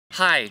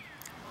Hi.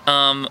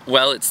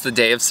 Well, it's the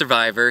day of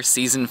Survivor,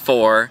 Season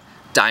 4,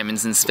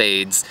 Diamonds and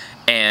Spades,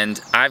 and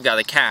I've got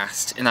a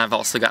cast, and I've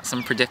also got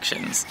some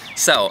predictions.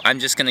 So, I'm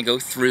just gonna go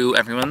through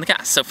everyone in the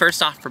cast. So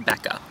first off,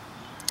 Rebecca.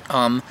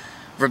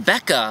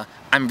 Rebecca,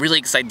 I'm really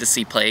excited to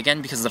see play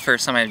again, because the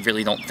first time I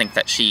really don't think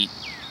that she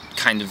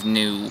kind of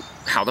knew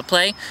how to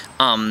play.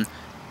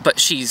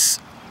 But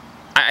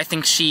I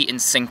think she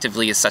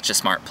instinctively is such a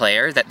smart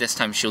player that this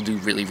time she'll do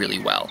really, really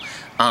well.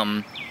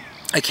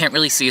 I can't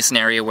really see a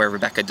scenario where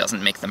Rebecca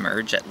doesn't make the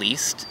merge, at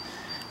least.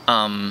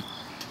 And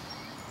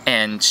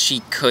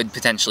she could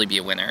potentially be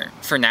a winner.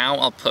 For now,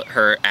 I'll put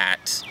her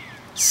at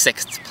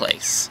 6th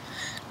place.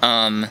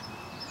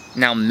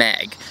 Now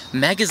Meg.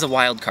 Meg is a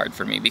wild card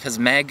for me, because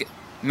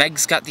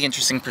Meg's got the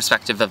interesting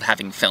perspective of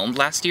having filmed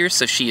last year,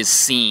 so she has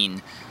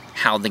seen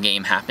how the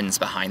game happens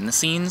behind the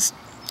scenes.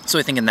 So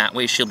I think in that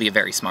way she'll be a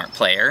very smart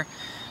player.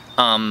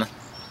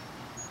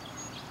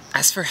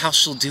 As for how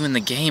she'll do in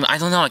the game, I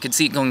don't know, I could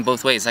see it going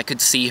both ways. I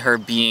could see her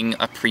being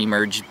a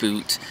pre-merge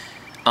boot,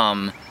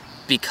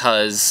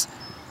 because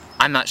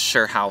I'm not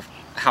sure how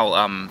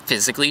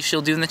physically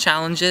she'll do in the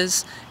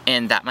challenges,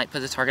 and that might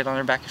put a target on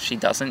her back if she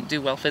doesn't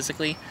do well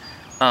physically.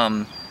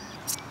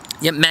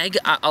 Yeah, Meg,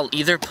 I'll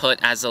either put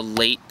as a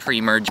late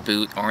pre-merge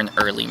boot or an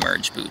early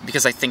merge boot,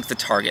 because I think the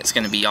target's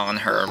going to be on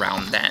her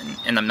around then,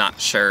 and I'm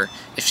not sure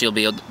if she'll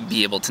be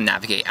able to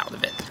navigate out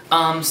of it.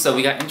 So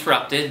we got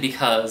interrupted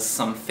because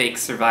some fake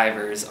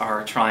survivors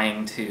are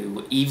trying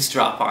to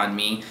eavesdrop on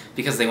me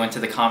because they went to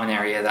the common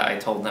area that I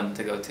told them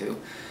to go to.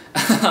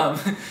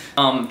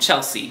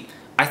 Chelsea.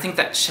 I think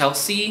that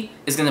Chelsea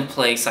is going to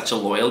play such a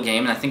loyal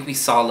game, and I think we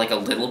saw like a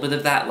little bit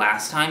of that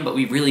last time, but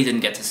we really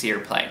didn't get to see her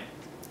play.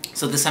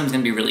 So this time is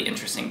going to be really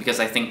interesting, because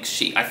I think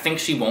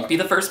she won't be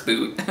the first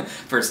boot,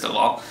 first of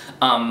all,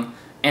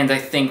 and I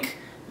think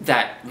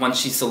that once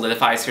she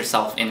solidifies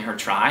herself in her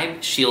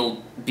tribe,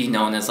 she'll be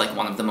known as like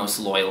one of the most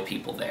loyal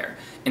people there.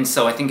 And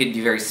so I think it'd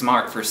be very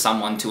smart for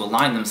someone to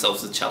align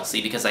themselves with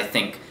Chelsea, because I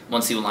think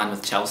once you align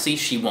with Chelsea,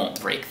 she won't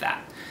break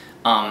that.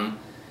 I'm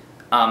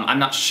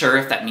not sure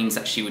if that means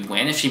that she would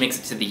win. If she makes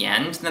it to the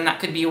end, then that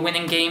could be a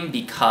winning game,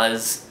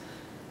 because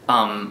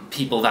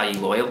people value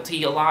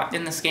loyalty a lot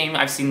in this game.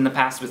 I've seen in the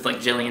past with like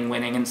Jillian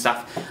winning and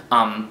stuff.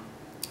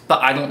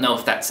 But I don't know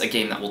if that's a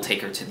game that will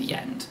take her to the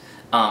end.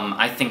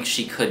 I think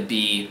she could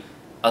be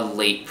a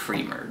late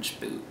pre-merge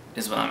boot,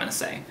 is what I'm going to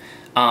say.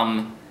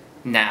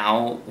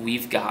 Now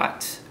we've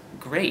got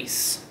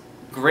Grace.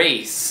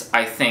 Grace,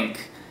 I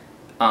think,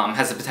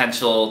 has the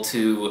potential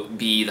to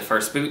be the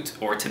first boot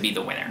or to be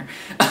the winner.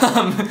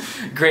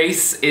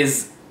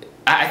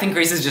 I think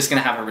Grace is just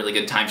going to have a really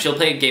good time. She'll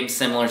play a game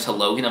similar to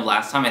Logan of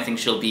last time. I think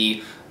she'll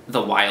be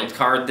the wild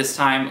card this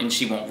time, and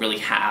she won't really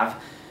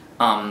have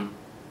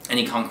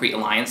any concrete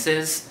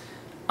alliances.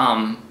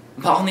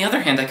 But on the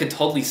other hand, I could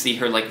totally see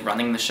her like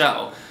running the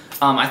show.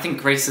 I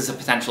think Grace is a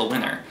potential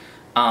winner.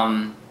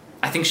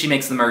 I think she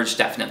makes the merge,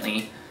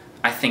 definitely.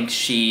 I think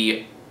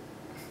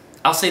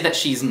I'll say that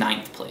she's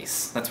 9th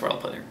place. That's where I'll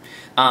put her.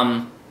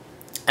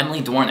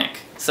 Emily Dornick.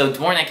 So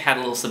Dornick had a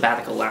little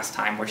sabbatical last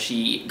time where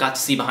she got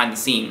to see behind the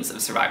scenes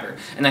of Survivor.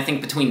 And I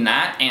think between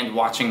that and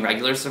watching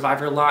regular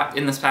Survivor a lot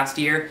in this past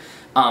year,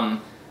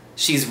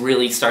 she's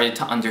really started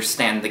to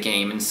understand the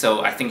game, and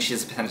so I think she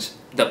has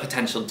the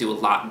potential to do a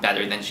lot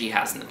better than she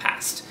has in the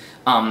past.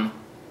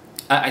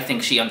 I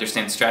think she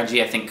understands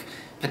strategy. I think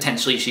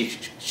potentially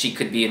she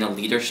could be in a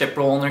leadership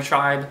role in her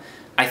tribe.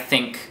 I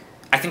think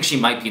she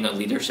might be in a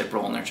leadership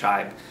role in her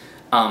tribe.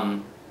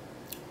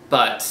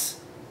 But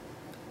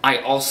I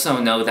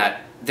also know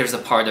that there's a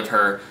part of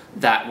her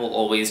that will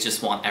always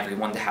just want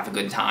everyone to have a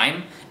good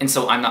time, and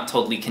so I'm not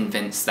totally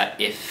convinced that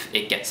if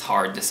it gets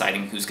hard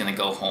deciding who's going to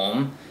go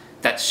home,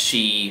 that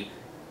she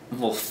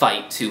will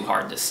fight too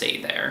hard to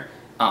stay there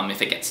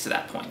if it gets to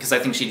that point, because I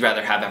think she'd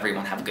rather have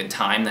everyone have a good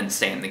time than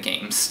stay in the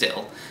game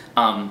still.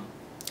 I'm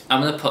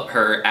going to put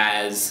her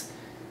as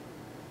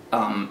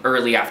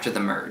early after the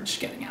merge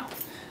getting out.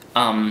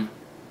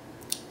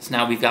 So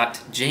now we've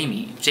got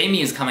Jamie. Jamie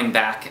is coming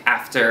back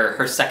after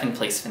her 2nd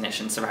place finish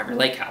in Survivor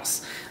Lake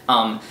House.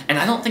 And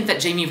I don't think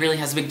that Jamie really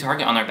has a big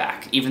target on her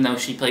back, even though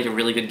she played a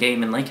really good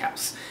game in Lake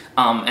House.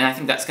 And I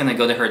think that's going to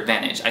go to her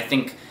advantage. I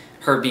think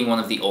her being one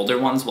of the older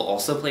ones will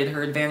also play to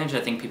her advantage. I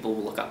think people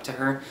will look up to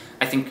her.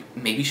 I think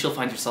maybe she'll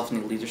find herself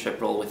in a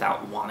leadership role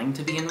without wanting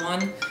to be in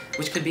one,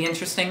 which could be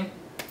interesting.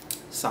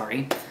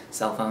 Sorry,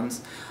 cell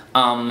phones.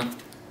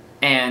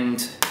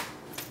 And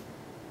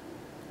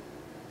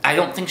I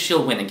don't think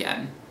she'll win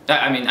again.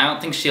 I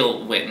don't think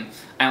she'll win.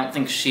 I don't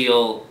think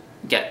she'll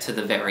get to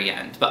the very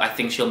end, but I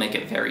think she'll make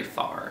it very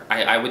far.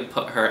 I would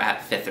put her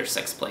at 5th or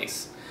 6th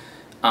place.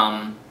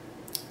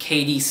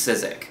 Katie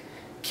Sizik.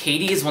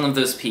 Katie is one of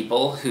those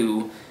people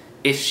who,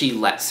 if she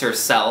lets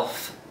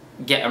herself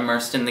get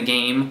immersed in the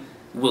game,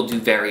 will do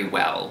very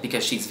well,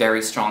 because she's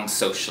very strong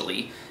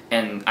socially.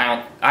 And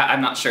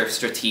I'm not sure if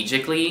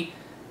strategically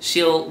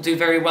she'll do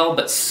very well,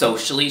 but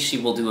socially she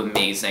will do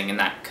amazing, and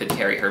that could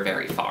carry her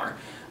very far.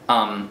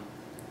 On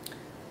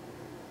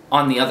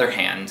the other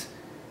hand,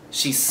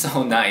 she's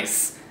so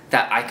nice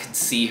that I could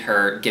see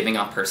her giving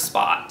up her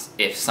spot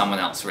if someone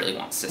else really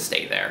wants to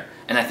stay there.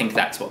 And I think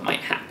that's what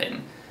might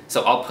happen.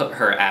 So I'll put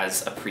her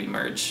as a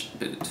pre-merge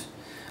boot.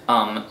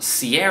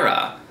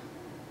 Sierra's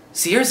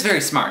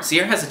very smart.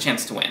 Sierra has a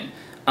chance to win.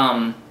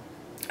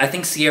 I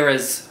think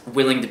Sierra's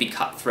willing to be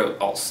cutthroat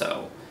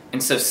also.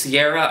 And so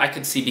Sierra, I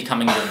could see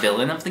becoming the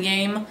villain of the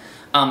game.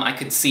 I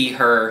could see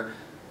her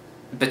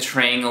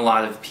betraying a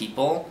lot of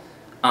people,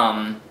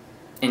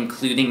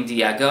 including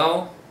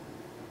Diego.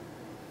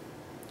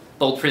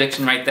 Bold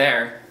prediction right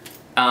there.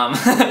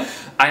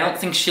 I don't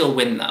think she'll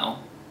win, though.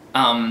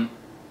 I'm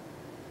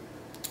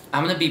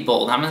gonna be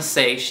bold. I'm gonna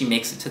say she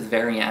makes it to the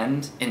very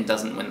end and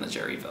doesn't win the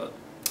jury vote.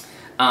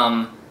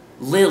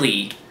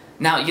 Lily.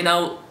 Now, you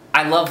know,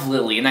 I love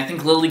Lily, and I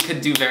think Lily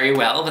could do very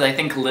well, but I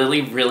think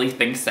Lily really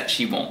thinks that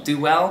she won't do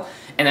well,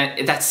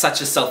 and that's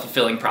such a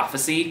self-fulfilling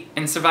prophecy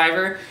in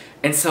Survivor,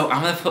 and so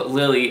I'm gonna put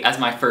Lily as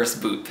my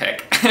first boot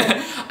pick.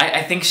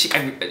 I think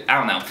I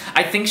don't know.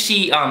 I think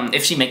she,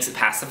 if she makes it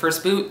past the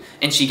first boot,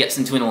 and she gets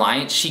into an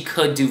alliance, she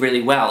could do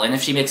really well, and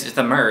if she makes it to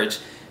the merge,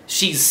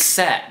 she's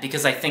set,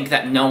 because I think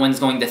that no one's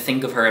going to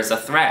think of her as a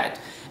threat,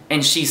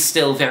 and she's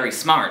still very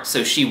smart,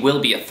 so she will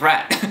be a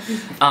threat.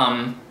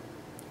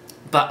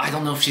 But I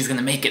don't know if she's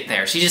gonna make it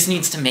there. She just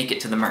needs to make it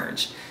to the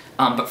merge.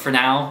 But for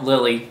now,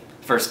 Lily,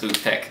 first boot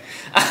pick.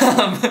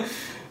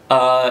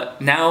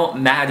 Now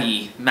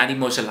Maddie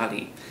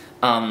Mojalali.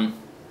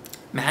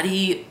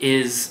 Maddie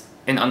is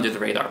an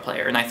under-the-radar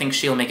player, and I think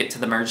she'll make it to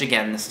the merge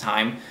again this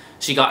time.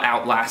 She got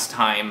out last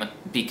time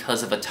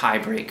because of a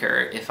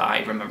tiebreaker, if I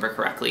remember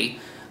correctly.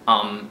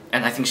 And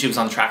I think she was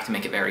on track to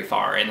make it very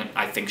far, and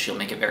I think she'll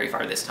make it very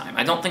far this time.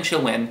 I don't think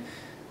she'll win.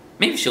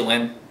 Maybe she'll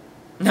win.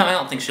 No, I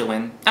don't think she'll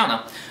win. I don't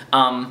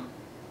know.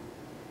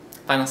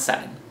 Final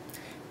 7.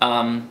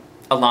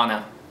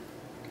 Alana.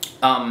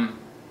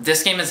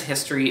 This game is a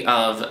history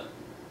of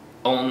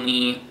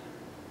only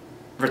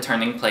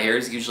returning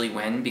players usually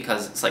win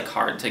because it's like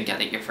hard to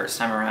get it your first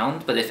time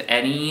around, but if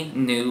any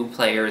new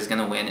player is going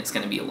to win, it's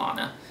going to be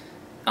Alana.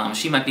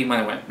 She might be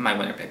my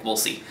winner pick. We'll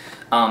see.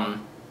 I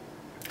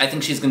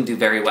think she's going to do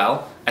very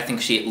well. I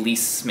think she at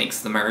least makes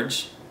the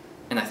merge,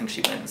 and I think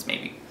she wins,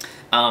 maybe.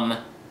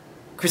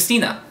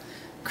 Christina.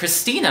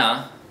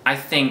 Christina, I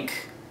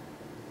think,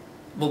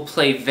 will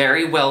play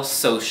very well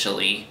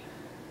socially.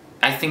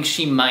 I think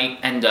she might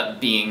end up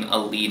being a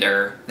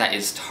leader that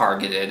is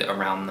targeted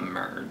around the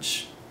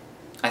merge.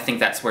 I think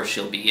that's where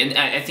she'll be. And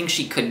I think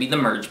she could be the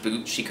merge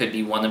boot. She could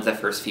be one of the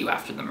first few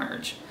after the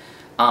merge.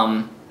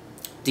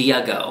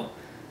 Diego.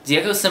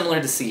 Diego's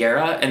similar to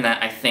Sierra in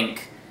that I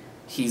think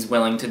he's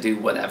willing to do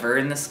whatever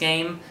in this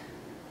game.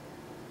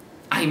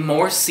 I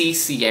more see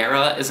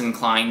Sierra is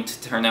inclined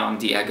to turn on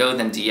Diego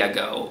than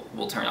Diego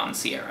will turn on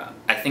Sierra.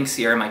 I think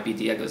Sierra might be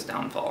Diego's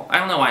downfall. I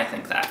don't know why I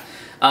think that.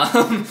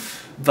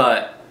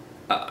 But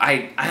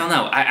I don't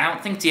know. I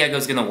don't think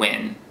Diego's gonna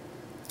win.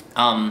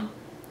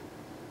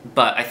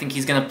 But I think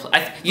he's gonna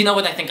play. You know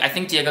what I think? I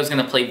think Diego's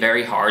gonna play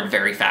very hard,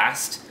 very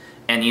fast,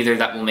 and either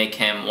that will make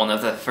him one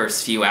of the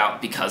first few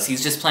out because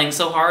he's just playing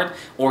so hard,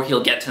 or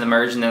he'll get to the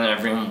merge and then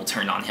everyone will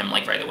turn on him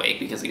like right away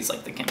because he's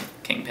like the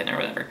kingpin or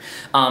whatever.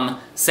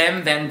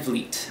 Sam Van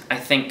Vliet, I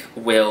think,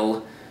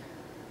 will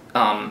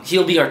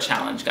he'll be our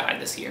challenge guy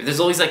this year. There's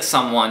always like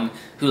someone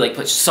who like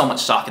puts so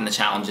much stock in the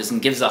challenges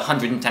and gives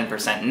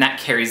 110%, and that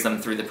carries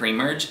them through the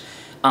pre-merge,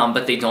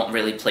 but they don't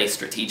really play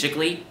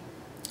strategically.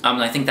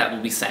 And I think that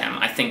will be Sam.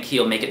 I think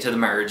he'll make it to the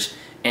merge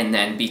and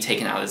then be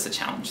taken out as a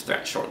challenge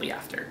threat shortly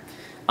after.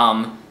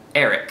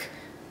 Eric.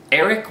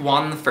 Eric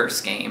won the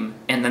first game,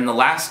 and then the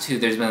last two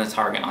there's been a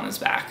target on his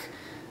back.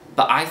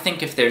 But I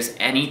think if there's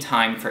any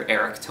time for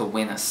Eric to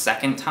win a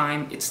second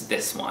time, it's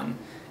this one.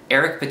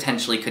 Eric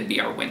potentially could be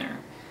our winner.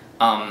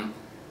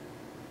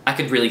 I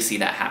could really see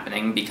that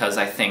happening because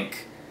I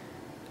think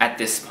at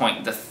this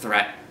point the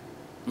threat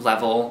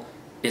level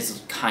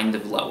is kind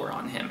of lower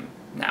on him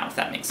now, if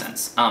that makes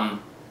sense.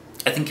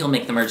 I think he'll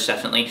make the merge,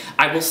 definitely.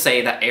 I will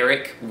say that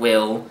Eric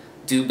will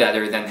do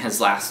better than his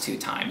last two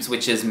times,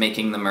 which is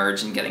making the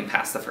merge and getting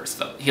past the first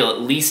vote. He'll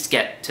at least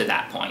get to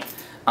that point.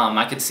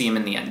 I could see him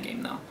in the end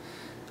game, though.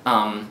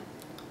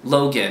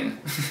 Logan.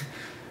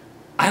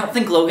 I don't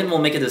think Logan will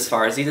make it as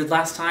far as he did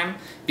last time,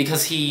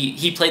 because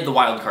he played the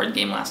wildcard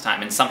game last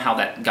time, and somehow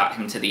that got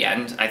him to the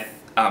end.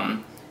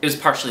 It was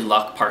partially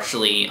luck,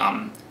 partially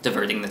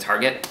diverting the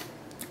target.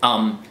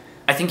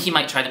 I think he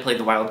might try to play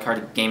the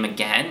wildcard game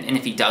again, and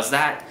if he does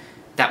that,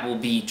 that will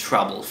be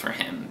trouble for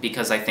him,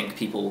 because I think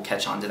people will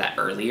catch on to that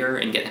earlier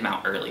and get him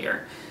out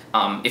earlier.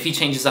 If he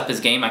changes up his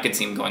game, I could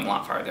see him going a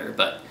lot farther,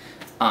 but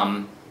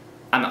I'm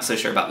not so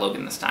sure about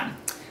Logan this time.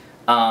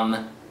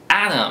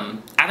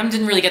 Adam. Adam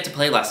didn't really get to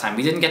play last time.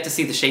 We didn't get to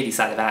see the shady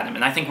side of Adam,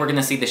 and I think we're going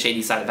to see the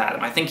shady side of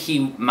Adam. I think he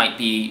might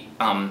be,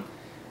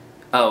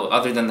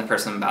 other than the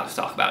person I'm about to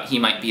talk about, he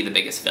might be the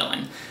biggest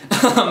villain.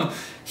 I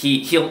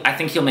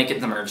think he'll make it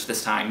in the merge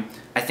this time.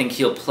 I think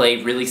he'll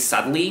play really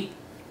subtly,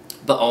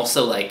 but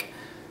also, like,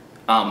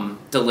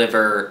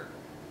 deliver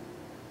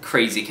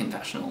crazy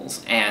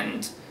confessionals,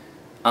 and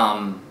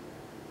I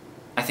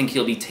think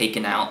he'll be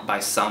taken out by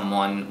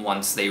someone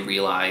once they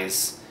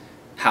realize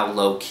how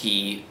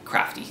low-key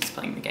crafty he's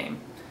playing the game.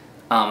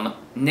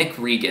 Nick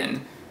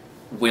Regan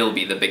will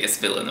be the biggest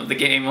villain of the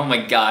game. Oh my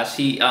gosh,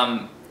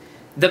 the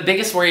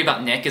biggest worry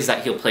about Nick is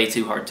that he'll play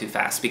too hard too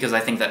fast, because I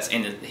think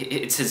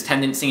it's his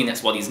tendency and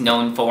it's what he's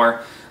known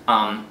for,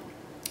 and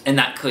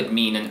that could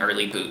mean an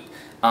early boot.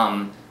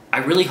 I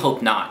really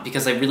hope not,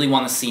 because I really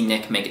want to see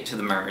Nick make it to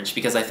the merge,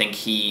 because I think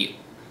he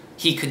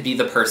could be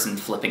the person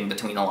flipping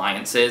between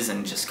alliances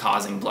and just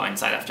causing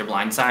blindside after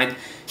blindside.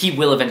 He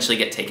will eventually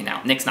get taken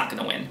out. Nick's not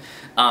going to win,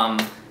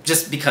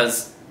 just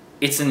because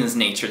it's in his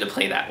nature to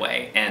play that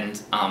way. And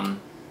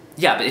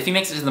yeah, but if he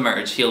makes it to the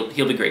merge, he'll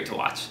be great to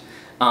watch.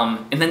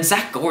 And then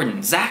Zach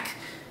Gordon. Zach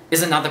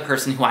is another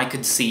person who I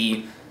could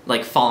see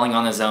like falling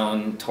on his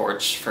own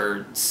torch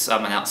for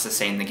someone else to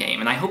stay in the game,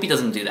 and I hope he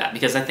doesn't do that,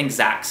 because I think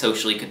Zach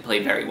socially could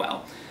play very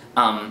well.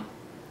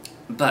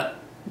 But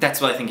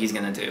that's what I think he's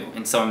gonna do,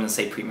 and so I'm gonna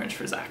say pre-merge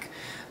for Zach.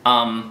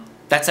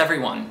 That's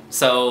everyone.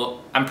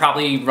 So I'm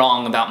probably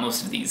wrong about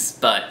most of these,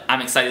 but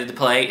I'm excited to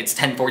play. It's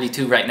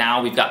 10:42 right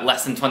now. We've got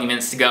less than 20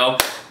 minutes to go.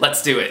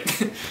 Let's do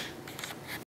it.